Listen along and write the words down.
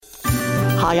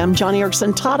Hi, I'm Joni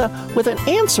Eareckson Tada with an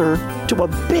answer to a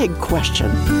big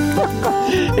question.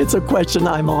 It's a question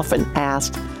I'm often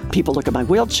asked. People look at my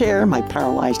wheelchair, my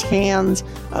paralyzed hands,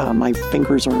 my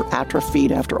fingers are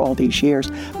atrophied after all these years.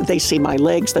 They see my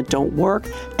legs that don't work.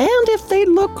 And if they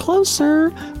look closer,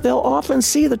 they'll often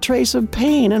see the trace of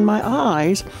pain in my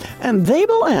eyes. And they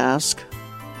will ask,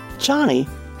 Joni,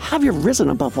 have you risen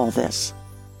above all this?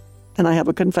 And I have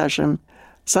a confession.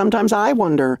 Sometimes I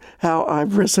wonder how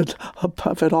I've risen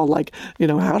above it all. Like,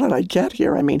 how did I get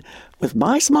here? I mean, with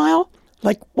my smile,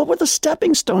 what were the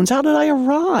stepping stones? How did I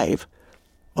arrive?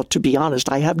 Well, to be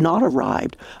honest, I have not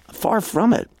arrived. Far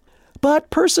from it.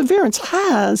 But perseverance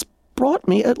has brought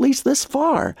me at least this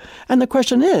far. And the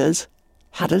question is,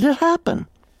 how did it happen?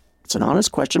 It's an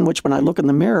honest question which, when I look in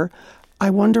the mirror, I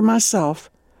wonder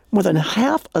myself. More than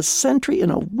half a century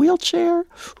in a wheelchair?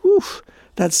 Oof.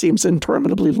 That seems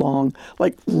interminably long,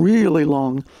 really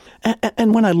long.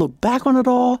 And when I look back on it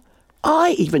all,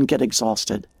 I even get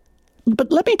exhausted.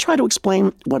 But let me try to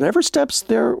explain whatever steps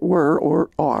there were or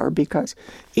are, because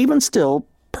even still,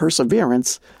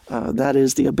 perseverance, that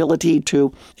is the ability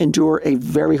to endure a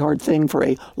very hard thing for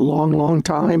a long, long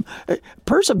time.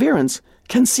 Perseverance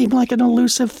can seem like an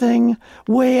elusive thing,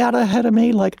 way out ahead of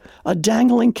me, like a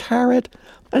dangling carrot.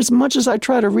 As much as I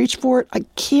try to reach for it, I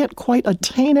can't quite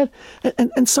attain it.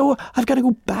 And so I've got to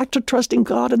go back to trusting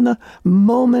God in the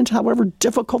moment, however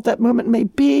difficult that moment may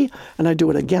be. And I do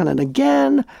it again and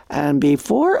again. And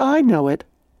before I know it,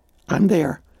 I'm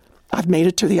there. I've made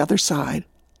it to the other side.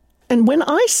 And when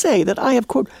I say that I have,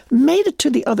 quote, made it to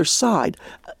the other side,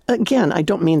 again, I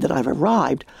don't mean that I've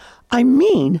arrived. I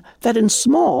mean that in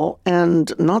small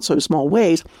and not so small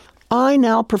ways, I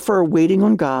now prefer waiting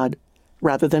on God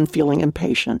rather than feeling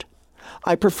impatient.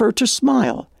 I prefer to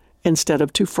smile instead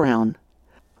of to frown.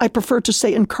 I prefer to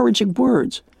say encouraging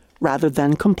words rather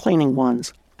than complaining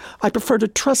ones. I prefer to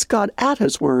trust God at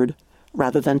His word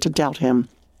rather than to doubt Him.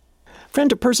 Friend,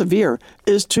 to persevere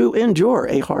is to endure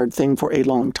a hard thing for a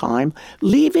long time,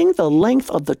 leaving the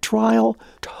length of the trial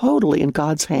totally in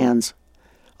God's hands.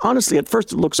 Honestly, at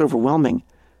first it looks overwhelming.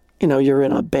 You're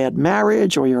in a bad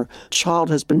marriage, or your child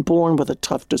has been born with a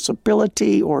tough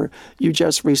disability, or you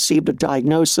just received a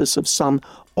diagnosis of some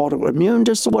autoimmune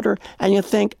disorder, and you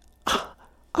think,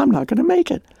 I'm not going to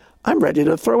make it. I'm ready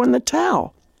to throw in the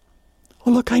towel.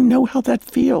 Well, look, I know how that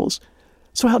feels.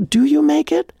 So how do you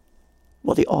make it?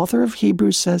 Well, the author of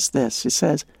Hebrews says this. He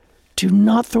says, do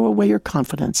not throw away your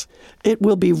confidence. It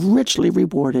will be richly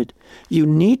rewarded. You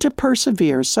need to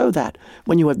persevere so that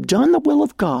when you have done the will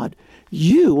of God,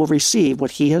 you will receive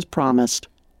what He has promised.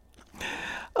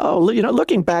 Oh,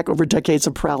 looking back over decades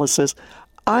of paralysis,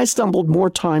 I stumbled more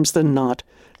times than not.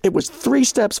 It was 3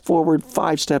 steps forward,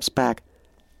 5 steps back.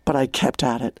 But I kept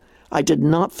at it. I did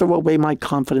not throw away my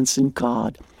confidence in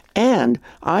God. And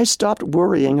I stopped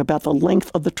worrying about the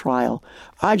length of the trial.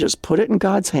 I just put it in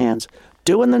God's hands,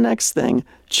 doing the next thing,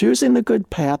 choosing the good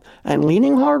path, and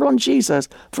leaning hard on Jesus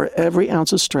for every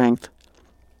ounce of strength.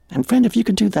 And friend, if you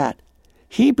can do that,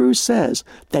 Hebrews says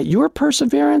that your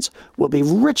perseverance will be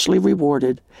richly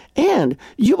rewarded, and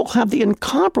you will have the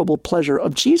incomparable pleasure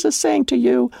of Jesus saying to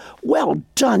you, well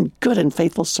done, good and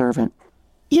faithful servant.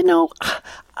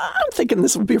 I'm thinking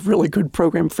this would be a really good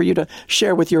program for you to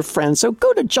share with your friends. So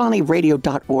go to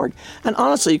johnnyradio.org. And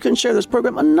honestly, you can share this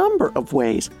program a number of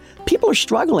ways. People are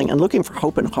struggling and looking for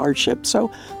hope in hardship. So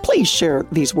please share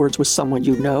these words with someone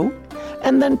you know.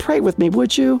 And then pray with me,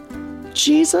 would you?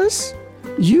 Jesus,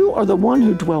 you are the one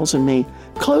who dwells in me,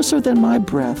 closer than my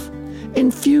breath.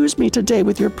 Infuse me today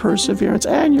with your perseverance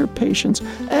and your patience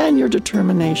and your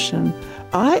determination.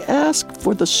 I ask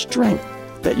for the strength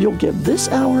that you'll give this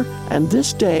hour and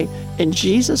this day. In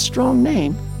Jesus' strong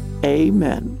name,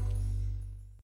 amen.